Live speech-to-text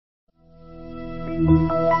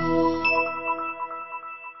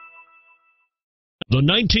The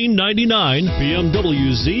 1999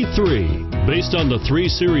 BMW Z3. Based on the 3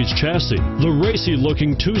 Series chassis, the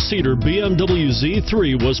racy-looking two-seater BMW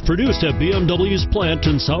Z3 was produced at BMW's plant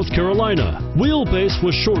in South Carolina. Wheelbase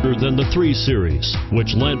was shorter than the 3 Series,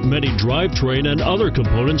 which lent many drivetrain and other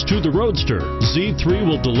components to the Roadster. Z3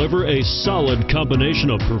 will deliver a solid combination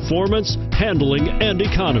of performance, handling, and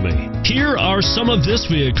economy. Here are some of this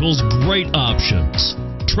vehicle's great options: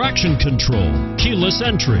 traction control, keyless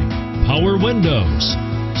entry, power windows,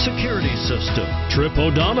 security system, trip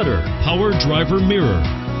odometer, power driver mirror.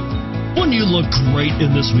 Wouldn't you look great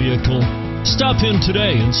in this vehicle? Stop in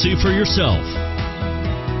today and see for yourself.